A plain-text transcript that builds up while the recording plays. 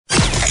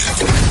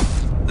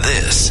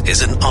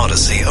This is an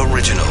Odyssey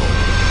original.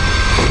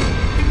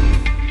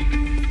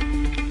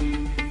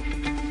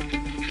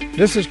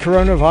 This is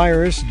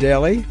Coronavirus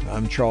Daily.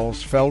 I'm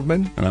Charles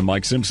Feldman. And I'm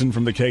Mike Simpson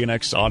from the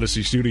KNX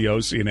Odyssey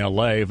Studios in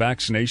L.A.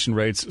 Vaccination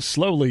rates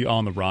slowly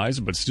on the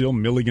rise, but still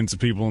millions of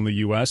people in the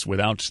U.S.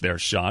 without their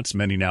shots,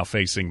 many now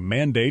facing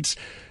mandates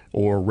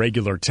or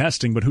regular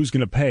testing. But who's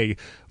going to pay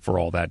for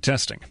all that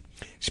testing?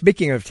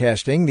 Speaking of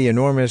testing, the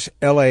enormous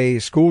L.A.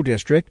 school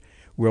district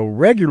will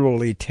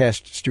regularly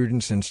test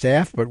students and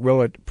staff, but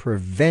will it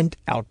prevent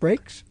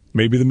outbreaks?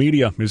 Maybe the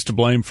media is to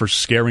blame for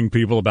scaring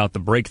people about the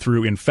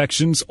breakthrough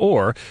infections,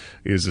 or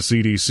is the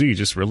CDC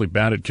just really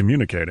bad at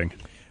communicating?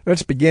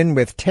 Let's begin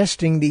with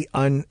testing the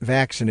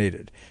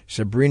unvaccinated.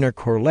 Sabrina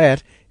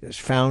Corlett is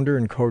founder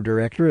and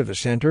co-director of the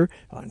Center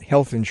on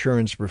Health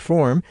Insurance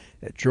Reform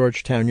at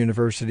Georgetown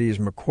University's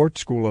McCourt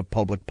School of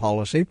Public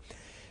Policy.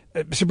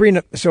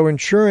 Sabrina, so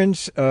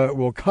insurance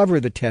will cover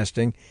the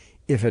testing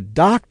if a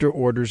doctor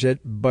orders it,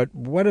 but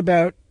what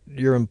about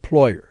your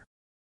employer?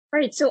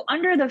 Right. So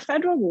under the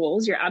federal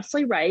rules, you're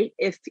absolutely right.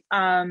 If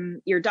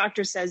your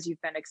doctor says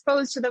you've been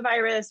exposed to the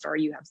virus or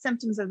you have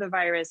symptoms of the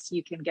virus,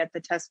 you can get the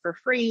test for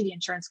free. The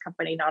insurance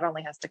company not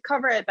only has to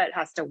cover it, but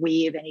has to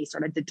waive any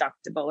sort of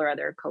deductible or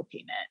other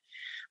copayment.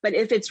 But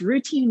if it's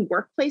routine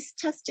workplace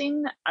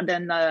testing,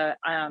 then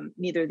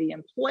neither the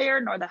employer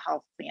nor the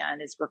health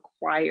plan is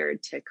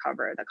required to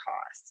cover the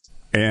cost.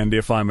 And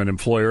if I'm an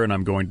employer and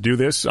I'm going to do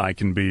this, I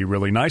can be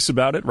really nice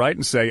about it, right?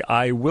 And say,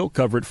 I will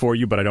cover it for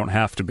you, but I don't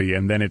have to be.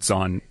 And then it's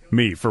on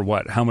me for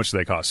what? How much do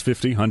they cost?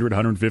 $50, $100,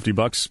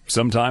 $150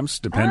 sometimes,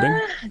 depending?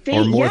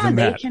 Or more than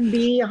that? They can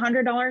be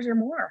 $100 or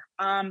more.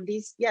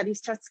 These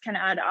tests can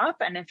add up.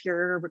 And if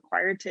you're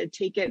required to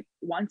take it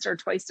once or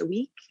twice a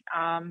week,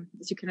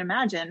 as you can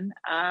imagine,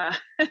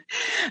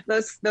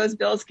 those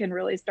bills can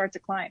really start to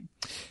climb.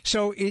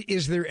 So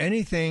is there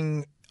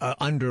anything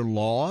under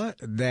law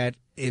that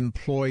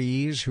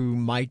employees who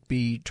might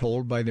be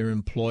told by their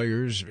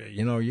employers,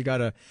 you got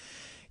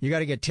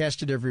to get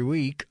tested every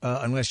week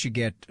unless you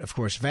get, of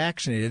course,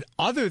 vaccinated?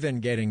 Other than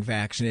getting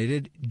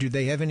vaccinated, do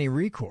they have any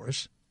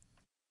recourse?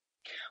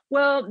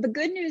 Well, the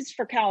good news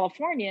for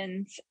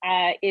Californians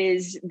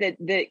is that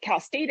the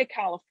state of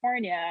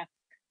California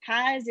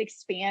has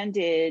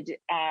expanded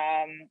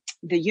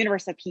the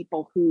universe of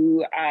people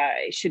who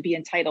should be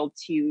entitled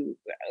to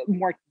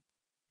more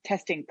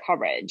testing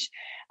coverage.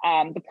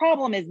 The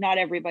problem is not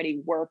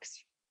everybody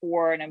works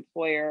for an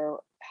employer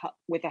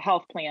with a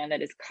health plan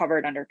that is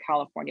covered under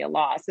California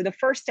law. So the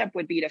first step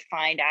would be to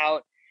find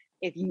out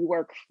if you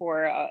work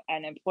for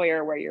an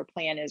employer where your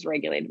plan is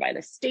regulated by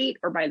the state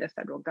or by the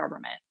federal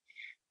government.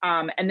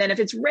 And then if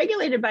it's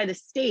regulated by the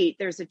state,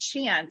 there's a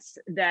chance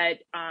that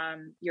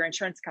your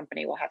insurance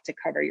company will have to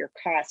cover your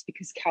costs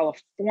because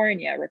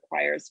California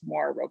requires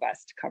more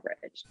robust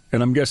coverage.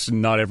 And I'm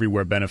guessing not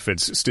everywhere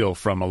benefits still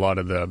from a lot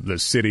of the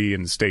city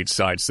and state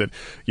sites that,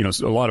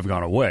 a lot have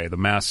gone away. The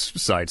mass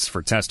sites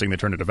for testing, they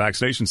turned into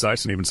vaccination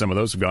sites, and even some of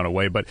those have gone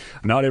away. But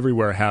not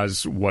everywhere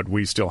has what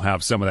we still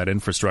have, some of that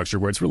infrastructure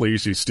where it's really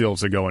easy still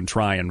to go and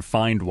try and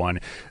find one.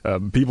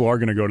 People are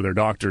going to go to their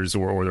doctors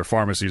or their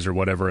pharmacies or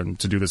whatever and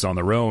to do this on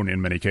their own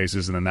in many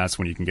cases, and then that's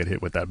when you can get hit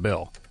with that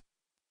bill.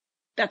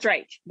 That's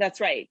right.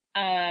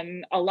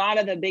 A lot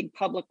of the big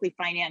publicly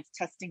financed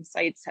testing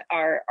sites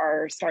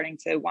are starting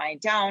to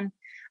wind down.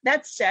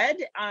 That said,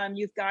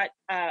 you've got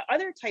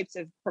other types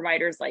of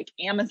providers like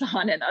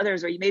Amazon and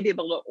others where you may be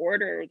able to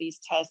order these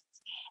tests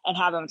and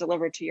have them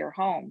delivered to your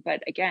home.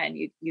 But again,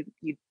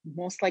 you'd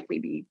most likely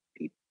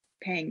be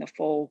paying the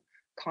full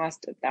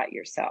cost of that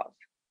yourself.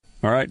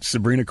 All right,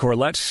 Sabrina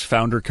Corlett,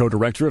 founder,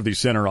 co-director of the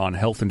Center on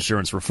Health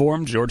Insurance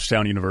Reform,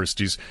 Georgetown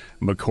University's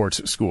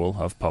McCourt School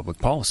of Public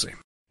Policy.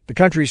 The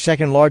country's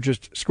second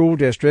largest school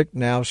district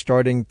now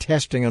starting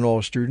testing on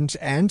all students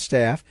and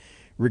staff,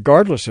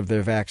 regardless of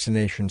their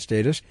vaccination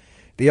status.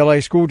 The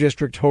L.A. school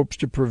district hopes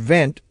to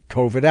prevent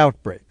COVID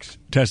outbreaks.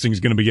 Testing is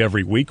going to be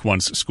every week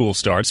once school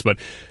starts, but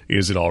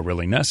is it all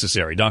really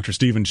necessary? Dr.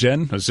 Stephen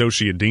Chen,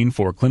 Associate Dean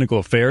for Clinical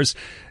Affairs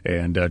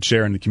and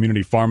Chair in the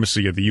Community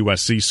Pharmacy at the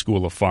USC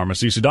School of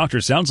Pharmacy. So, Doctor,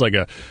 it sounds like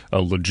a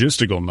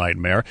logistical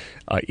nightmare.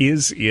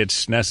 Is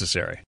it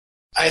necessary?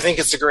 I think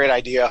it's a great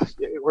idea.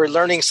 We're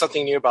learning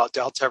something new about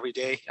Delta every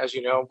day. As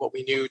you know, what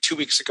we knew 2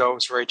 weeks ago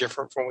is very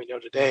different from what we know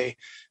today.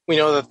 We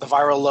know that the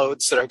viral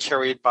loads that are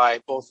carried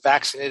by both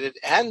vaccinated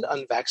and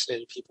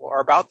unvaccinated people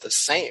are about the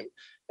same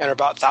and are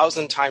about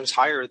 1,000 times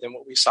higher than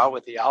what we saw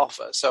with the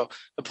Alpha. So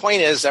the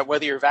point is that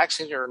whether you're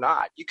vaccinated or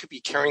not, you could be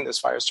carrying this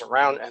virus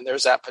around, and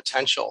there's that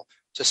potential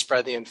to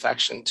spread the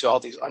infection to all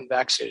these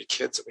unvaccinated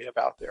kids that we have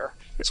out there.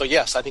 So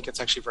yes, I think it's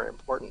actually very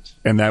important.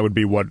 And that would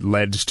be what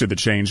led to the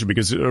change,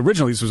 because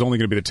originally this was only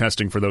going to be the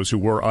testing for those who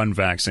were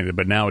unvaccinated,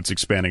 but now it's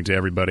expanding to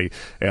everybody,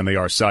 and they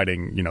are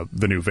citing,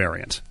 the new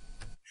variant.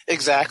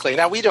 Exactly.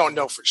 Now, we don't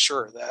know for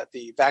sure that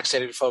the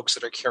vaccinated folks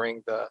that are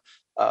carrying the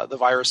the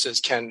viruses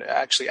can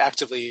actually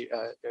actively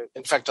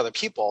infect other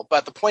people.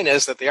 But the point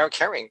is that they are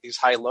carrying these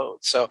high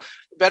loads. So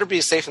better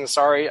be safe than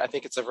sorry. I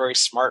think it's a very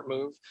smart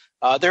move.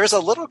 There is a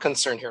little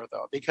concern here,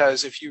 though,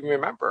 because if you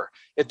remember,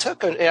 it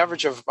took an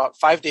average of about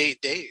 5 to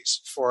 8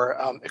 days for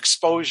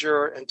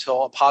exposure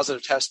until a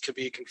positive test could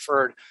be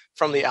conferred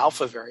from the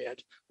Alpha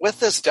variant. With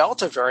this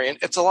Delta variant,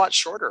 it's a lot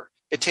shorter.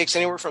 It takes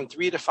anywhere from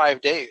 3 to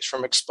 5 days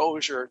from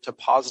exposure to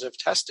positive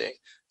testing.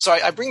 So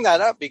I bring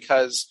that up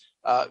because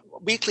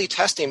weekly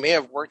testing may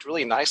have worked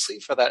really nicely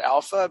for that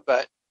Alpha,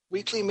 but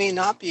weekly may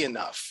not be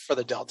enough for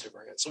the Delta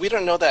variant. So we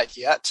don't know that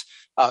yet.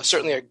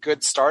 Certainly a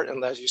good start,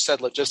 and as you said,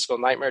 logistical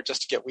nightmare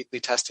just to get weekly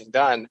testing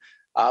done.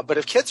 But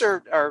if kids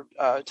are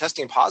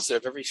testing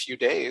positive every few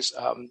days,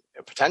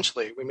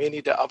 potentially, we may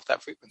need to up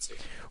that frequency.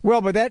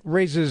 Well, but that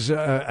raises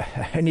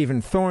an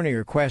even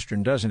thornier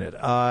question, doesn't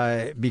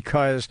it?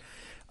 Because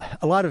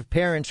a lot of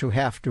parents who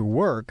have to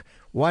work,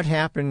 what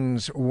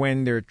happens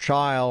when their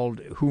child,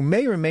 who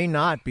may or may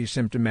not be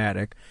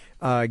symptomatic,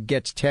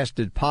 gets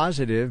tested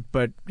positive,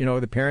 but,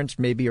 the parents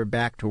maybe are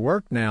back to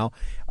work now?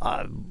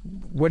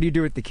 What do you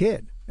do with the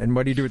kid? And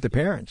what do you do with the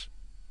parents?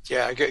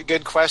 Yeah,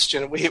 good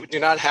question. We do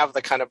not have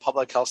the kind of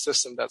public health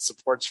system that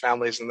supports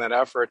families in that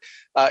effort.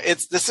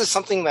 This is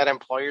something that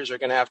employers are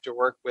going to have to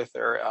work with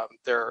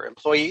their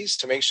employees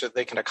to make sure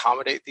they can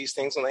accommodate these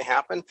things when they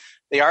happen.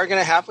 They are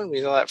going to happen.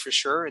 We know that for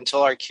sure.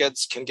 Until our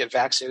kids can get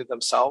vaccinated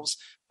themselves,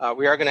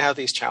 we are going to have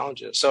these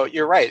challenges. So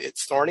you're right.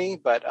 It's thorny,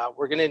 but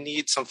we're going to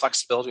need some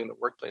flexibility in the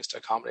workplace to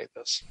accommodate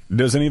this.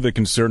 Does any of the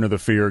concern or the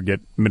fear get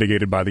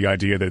mitigated by the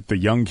idea that the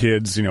young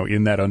kids,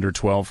 in that under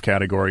 12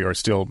 category are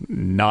still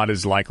not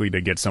as likely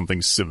to get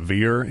something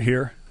severe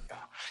here?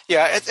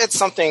 Yeah, it's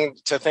something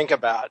to think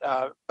about.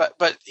 But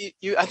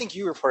I think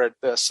you reported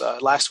this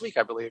last week,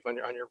 I believe, on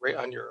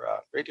your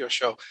radio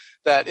show,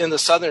 that in the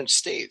southern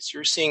states,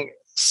 you're seeing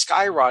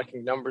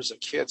skyrocketing numbers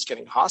of kids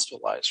getting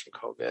hospitalized from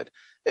COVID.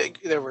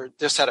 They were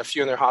just had a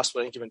few in their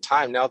hospital at any given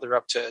time. Now they're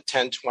up to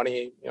 10,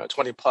 20,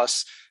 20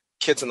 plus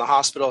kids in the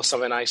hospital,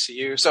 some in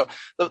ICU. So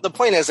the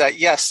point is that,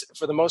 yes,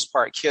 for the most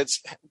part, kids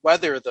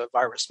weather the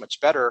virus much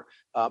better.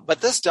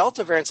 But this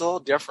Delta variant is a little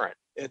different.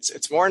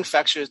 It's more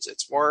infectious.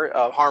 It's more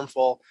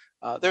harmful.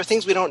 There are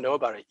things we don't know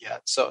about it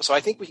yet. So I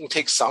think we can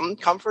take some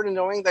comfort in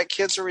knowing that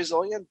kids are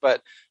resilient,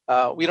 but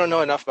we don't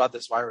know enough about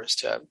this virus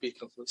to be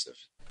conclusive.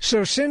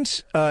 So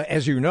since,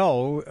 as you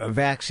know,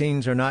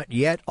 vaccines are not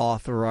yet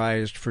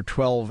authorized for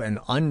 12 and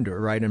under,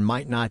 right, and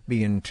might not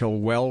be until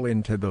well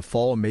into the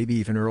fall, maybe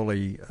even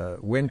early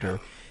winter,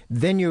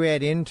 then you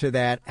add into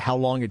that how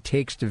long it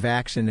takes to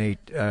vaccinate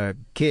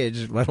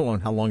kids, let alone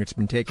how long it's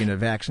been taking to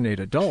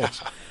vaccinate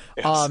adults.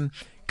 Yes.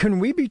 Can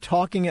we be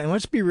talking, and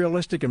let's be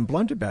realistic and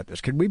blunt about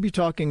this, could we be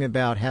talking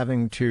about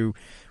having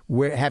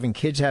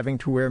kids having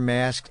to wear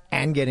masks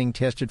and getting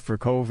tested for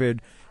COVID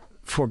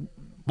for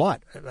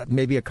what,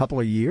 maybe a couple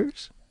of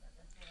years?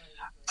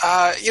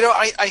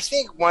 I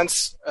think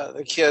once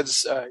the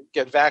kids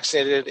get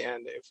vaccinated,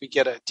 and if we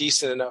get a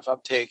decent enough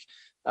uptake,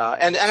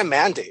 and a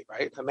mandate,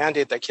 right? A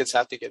mandate that kids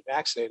have to get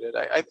vaccinated.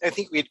 I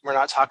think we're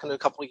not talking a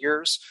couple of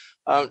years.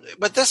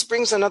 But this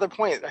brings another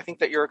point I think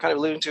that you're kind of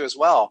alluding to as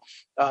well.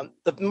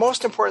 The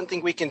most important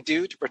thing we can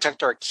do to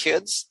protect our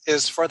kids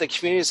is for the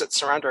communities that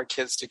surround our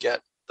kids to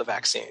get the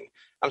vaccine.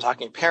 I'm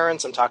talking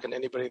parents. I'm talking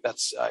anybody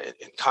that's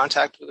in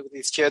contact with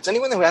these kids.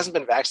 Anyone who hasn't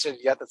been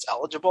vaccinated yet that's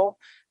eligible.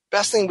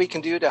 Best thing we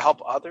can do to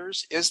help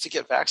others is to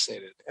get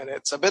vaccinated. And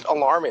it's a bit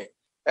alarming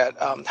at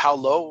how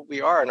low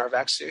we are in our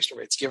vaccination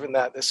rates, given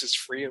that this is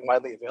free and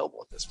widely available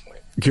at this point.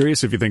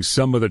 Curious if you think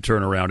some of the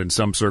turnaround in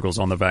some circles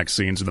on the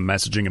vaccines and the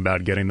messaging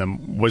about getting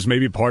them was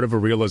maybe part of a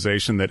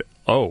realization that,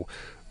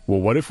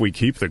 what if we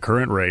keep the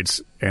current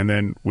rates and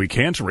then we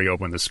can't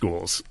reopen the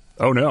schools?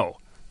 Oh, no.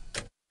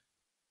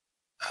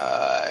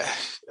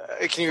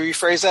 Can you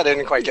rephrase that? I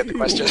didn't quite get the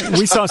question.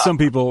 We saw some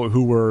people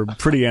who were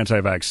pretty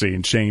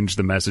anti-vaccine change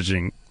the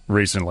messaging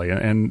recently,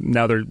 and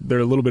now they're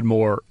a little bit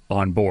more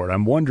on board.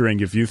 I'm wondering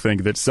if you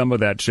think that some of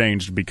that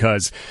changed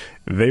because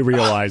they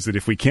realize that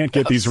if we can't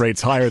get these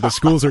rates higher, the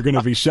schools are going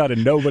to be shut,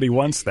 and nobody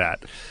wants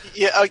that.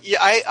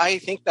 I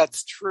think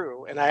that's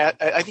true, and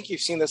I think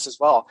you've seen this as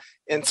well.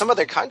 In some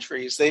other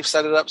countries, they've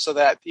set it up so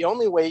that the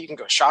only way you can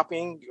go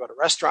shopping, you go to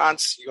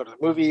restaurants, you go to the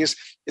movies,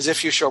 is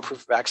if you show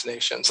proof of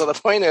vaccination. So the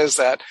point is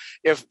that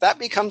if that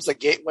becomes the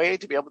gateway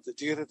to be able to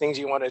do the things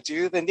you want to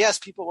do, then yes,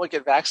 people will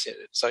get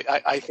vaccinated. So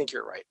I think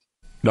you're right.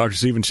 Dr.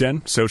 Stephen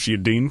Chen,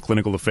 Associate Dean,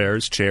 Clinical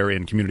Affairs, Chair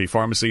in Community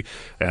Pharmacy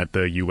at the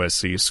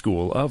USC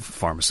School of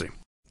Pharmacy.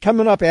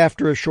 Coming up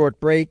after a short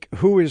break,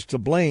 who is to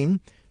blame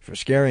for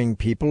scaring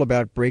people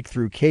about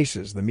breakthrough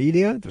cases? The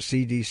media, the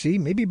CDC,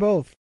 maybe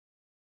both.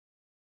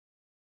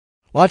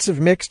 Lots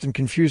of mixed and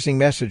confusing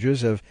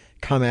messages have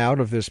come out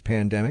of this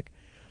pandemic.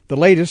 The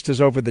latest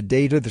is over the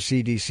data the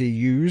CDC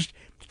used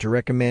to to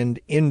recommend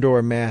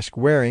indoor mask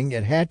wearing.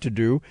 It had to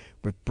do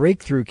with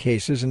breakthrough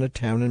cases in a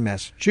town in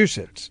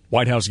Massachusetts.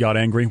 White House got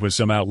angry with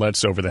some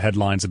outlets over the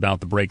headlines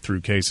about the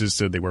breakthrough cases,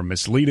 said they were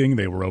misleading,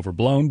 they were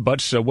overblown. But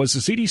was the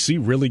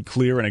CDC really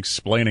clear in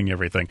explaining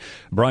everything?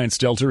 Brian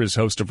Stelter is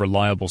host of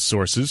Reliable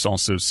Sources,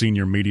 also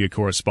senior media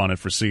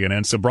correspondent for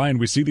CNN. So, Brian,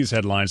 we see these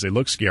headlines. They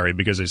look scary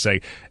because they say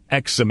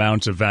X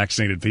amount of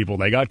vaccinated people,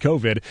 they got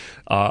COVID.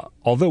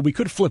 Although we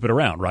could flip it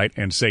around, right,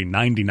 and say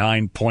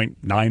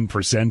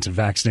 99.9% of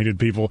vaccinated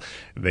people,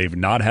 they've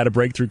not had a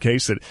breakthrough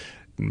case that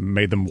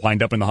made them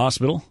wind up in the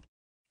hospital?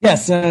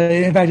 Yes.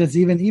 In fact, it's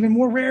even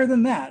more rare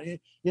than that.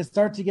 You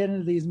start to get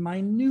into these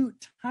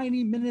minute,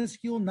 tiny,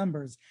 minuscule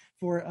numbers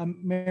for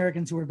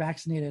Americans who are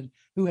vaccinated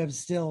who have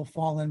still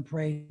fallen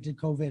prey to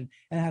COVID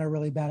and had a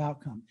really bad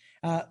outcome.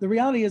 The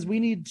reality is we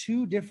need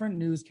two different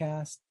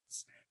newscasts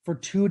for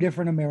two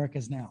different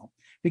Americas now,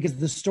 because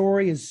the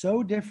story is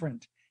so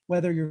different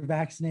whether you're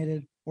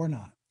vaccinated or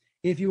not.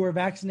 If you are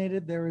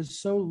vaccinated, there is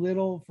so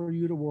little for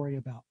you to worry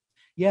about.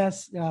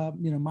 Yes,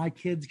 my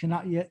kids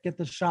cannot yet get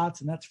the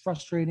shots, and that's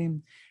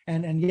frustrating.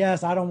 And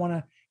yes, I don't want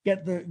to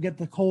get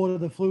the cold or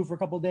the flu for a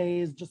couple of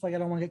days, just like I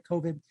don't want to get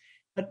COVID.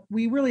 But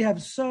we really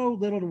have so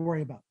little to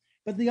worry about.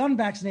 But the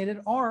unvaccinated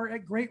are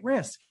at great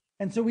risk.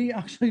 And so we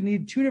actually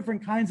need two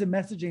different kinds of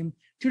messaging,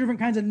 two different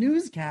kinds of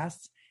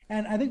newscasts.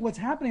 And I think what's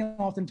happening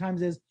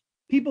oftentimes is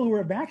people who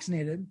are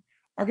vaccinated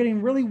are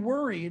getting really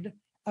worried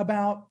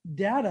about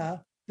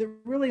data that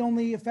really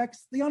only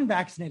affects the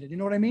unvaccinated. You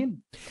know what I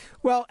mean?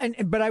 Well,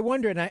 but I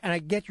wonder, and I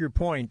get your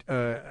point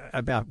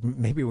about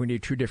maybe we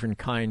need two different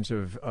kinds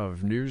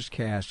of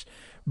newscasts.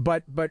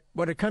 But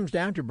what it comes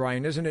down to,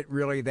 Brian, isn't it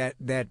really that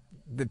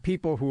the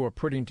people who are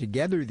putting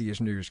together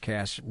these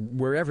newscasts,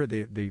 wherever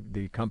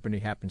the company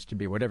happens to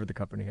be, whatever the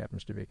company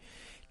happens to be,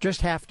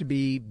 just have to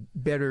be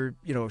better,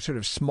 sort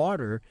of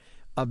smarter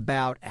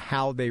about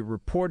how they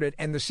report it.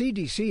 And the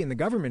CDC and the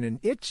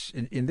government,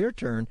 in their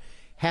turn,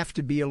 have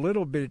to be a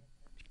little bit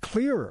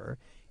clearer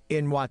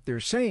in what they're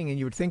saying, and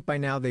you would think by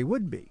now they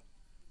would be.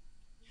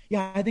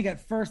 Yeah, I think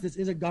at first this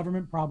is a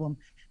government problem.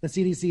 The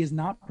CDC is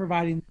not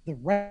providing the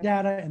right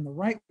data in the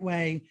right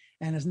way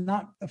and is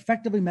not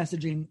effectively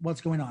messaging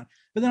what's going on.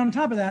 But then on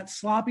top of that,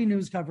 sloppy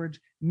news coverage,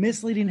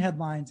 misleading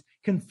headlines,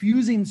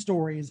 confusing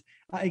stories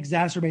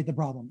exacerbate the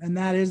problem. And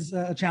that is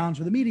a challenge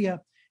for the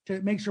media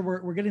to make sure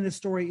we're getting this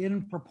story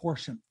in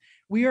proportion.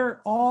 We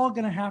are all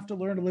going to have to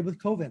learn to live with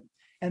COVID.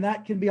 And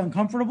that can be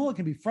uncomfortable. It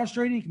can be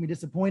frustrating. It can be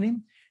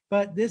disappointing.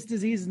 But this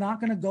disease is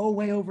not going to go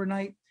away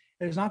overnight.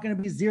 There's not going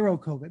to be zero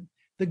COVID.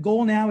 The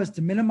goal now is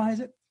to minimize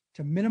it,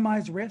 to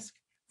minimize risk,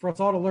 for us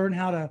all to learn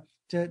how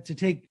to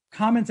take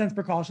common sense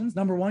precautions.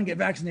 Number one, get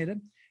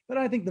vaccinated. But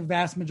I think the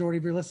vast majority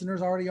of your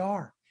listeners already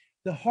are.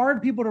 The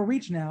hard people to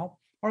reach now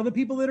are the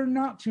people that are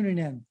not tuning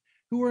in,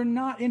 who are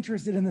not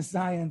interested in the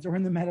science or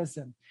in the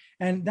medicine.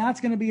 And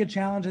that's going to be a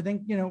challenge, I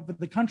think, for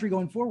the country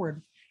going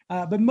forward.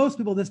 But most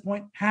people at this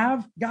point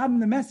have gotten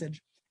the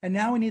message. And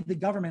now we need the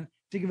government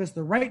to give us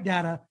the right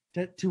data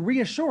to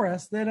reassure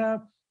us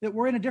that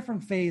we're in a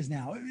different phase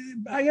now.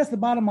 I guess the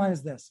bottom line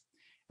is this.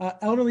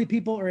 Elderly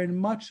people are in a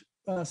much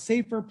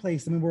safer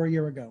place than we were a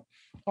year ago.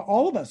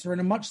 All of us are in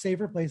a much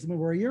safer place than we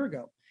were a year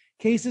ago.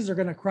 Cases are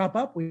going to crop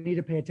up. We need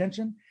to pay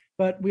attention.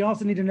 But we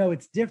also need to know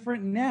it's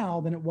different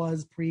now than it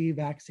was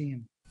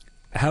pre-vaccine.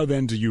 How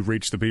then do you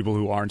reach the people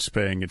who aren't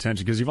paying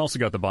attention? Because you've also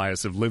got the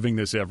bias of living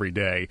this every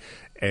day,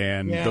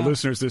 and the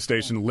listeners to this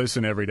station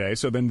listen every day,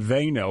 so then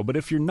they know. But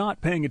if you're not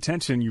paying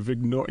attention, you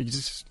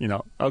just,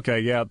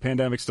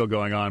 pandemic's still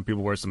going on.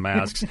 People wear some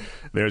masks.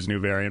 There's a new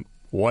variant.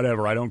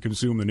 Whatever. I don't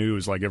consume the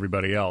news like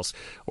everybody else,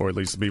 or at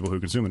least the people who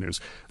consume the news.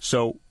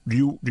 So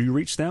do you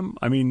reach them?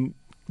 I mean,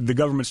 the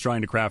government's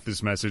trying to craft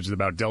this message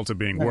about Delta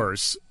being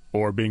worse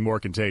or being more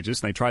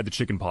contagious. And they tried the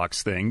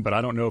chickenpox thing, but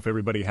I don't know if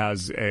everybody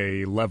has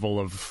a level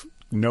of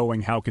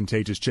knowing how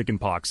contagious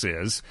chickenpox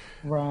is.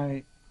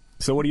 Right.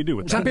 So what do you do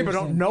with that? Some people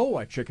don't know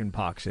what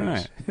chickenpox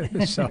is.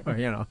 Right. So,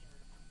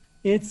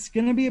 It's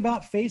going to be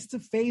about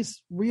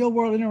face-to-face,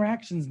 real-world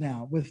interactions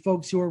now with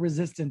folks who are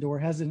resistant or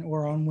hesitant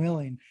or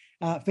unwilling.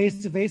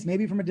 Face-to-face,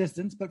 maybe from a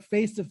distance, but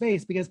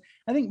face-to-face, because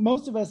I think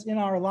most of us in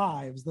our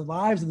lives, the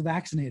lives of the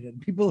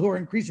vaccinated, people who are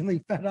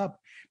increasingly fed up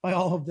by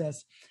all of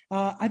this,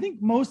 I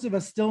think most of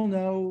us still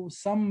know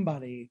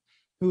somebody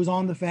who's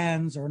on the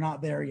fence or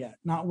not there yet,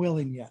 not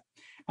willing yet.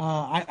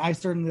 I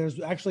certainly, there's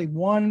actually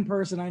one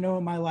person I know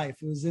in my life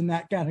who's in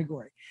that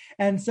category.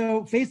 And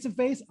so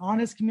face-to-face,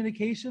 honest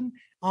communication,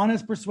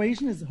 honest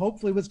persuasion is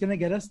hopefully what's going to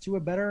get us to a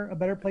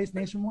better place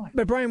nationwide.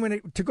 But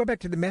Brian, to go back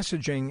to the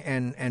messaging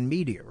and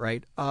media,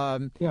 right?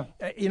 I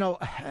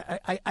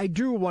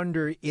do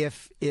wonder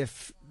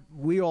if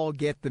we all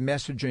get the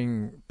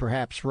messaging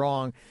perhaps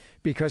wrong,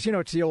 because,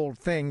 it's the old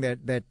thing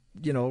that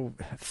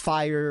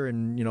fire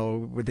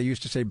and, what they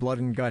used to say, blood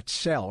and guts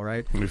sell,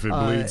 right? If it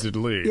bleeds, it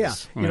leads. Yeah.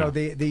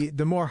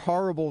 The more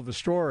horrible the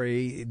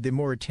story, the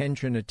more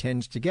attention it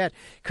tends to get.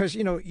 Because,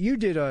 you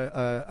did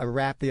a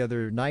rap the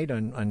other night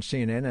on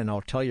CNN, and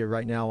I'll tell you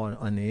right now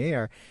on the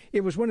air,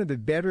 it was one of the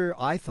better,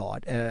 I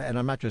thought, and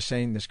I'm not just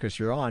saying this because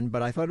you're on,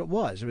 but I thought it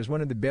was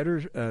one of the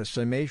better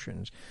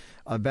summations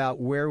about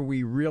where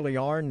we really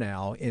are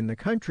now in the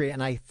country.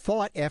 And I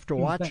thought after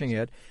watching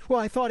it,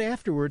 I thought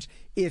afterwards,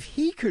 if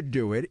he could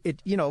do it,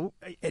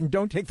 and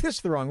don't take this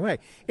the wrong way,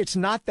 it's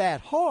not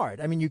that hard.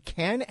 I mean, you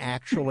can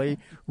actually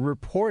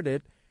report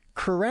it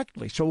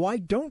correctly. So why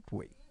don't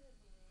we?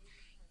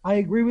 I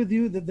agree with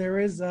you that there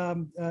is,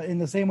 in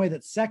the same way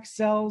that sex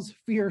sells,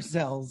 fear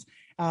sells.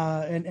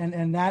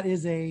 And that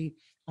is a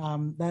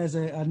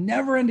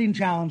never-ending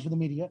challenge for the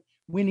media.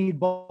 We need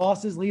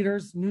bosses,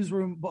 leaders,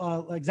 newsroom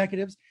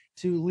executives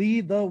to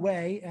lead the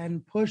way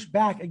and push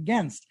back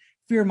against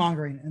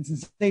fear-mongering and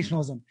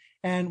sensationalism.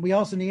 And we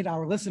also need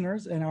our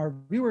listeners and our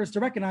viewers to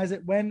recognize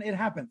it when it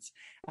happens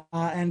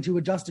and to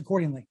adjust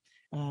accordingly.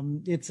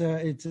 It's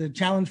a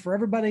challenge for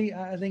everybody,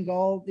 I think,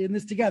 all in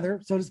this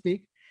together, so to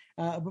speak.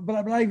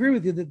 But I agree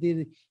with you that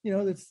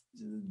it's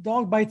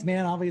dog bites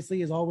man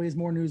obviously is always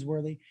more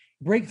newsworthy.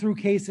 Breakthrough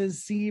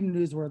cases seem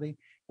newsworthy.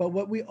 But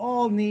what we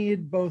all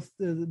need, both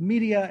the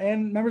media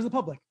and members of the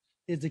public,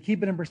 is to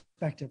keep it in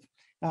perspective.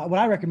 What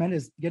I recommend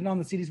is getting on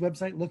the CDC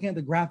website, looking at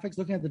the graphics,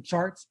 looking at the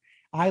charts.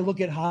 I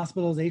look at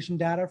hospitalization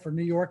data for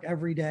New York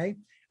every day.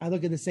 I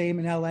look at the same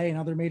in LA and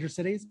other major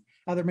states,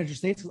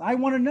 because I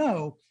want to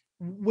know,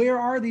 where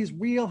are these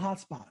real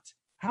hotspots?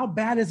 How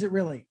bad is it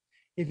really?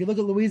 If you look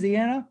at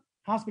Louisiana,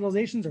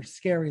 hospitalizations are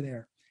scary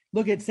there.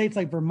 Look at states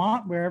like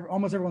Vermont, where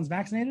almost everyone's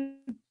vaccinated.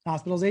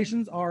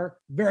 Hospitalizations are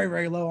very,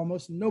 very low.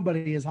 Almost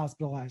nobody is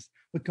hospitalized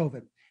with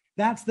COVID.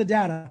 That's the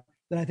data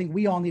that I think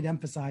we all need to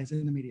emphasize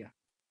in the media.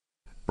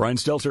 Brian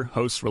Stelter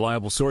hosts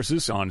Reliable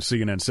Sources on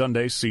CNN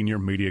Sunday, senior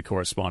media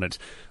correspondent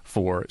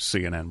for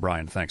CNN.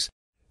 Brian, thanks.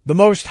 The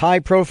most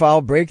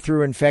high-profile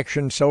breakthrough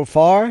infection so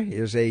far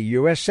is a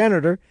U.S.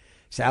 Senator.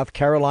 South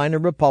Carolina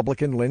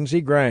Republican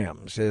Lindsey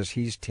Graham says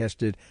he's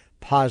tested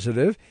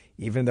positive,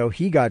 even though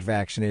he got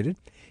vaccinated.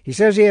 He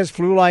says he has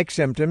flu-like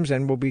symptoms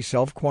and will be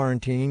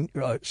self-quarantining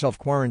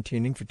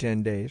for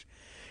 10 days.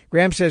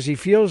 Graham says he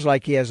feels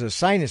like he has a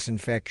sinus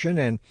infection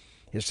and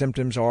his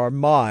symptoms are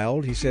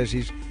mild. He says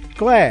he's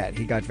glad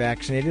he got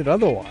vaccinated.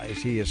 Otherwise,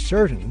 he is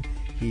certain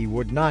he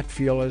would not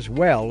feel as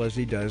well as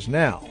he does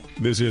now.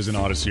 This is an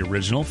Odyssey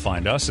original.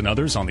 Find us and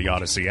others on the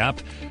Odyssey app,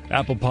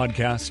 Apple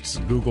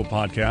Podcasts, Google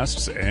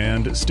Podcasts,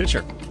 and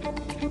Stitcher.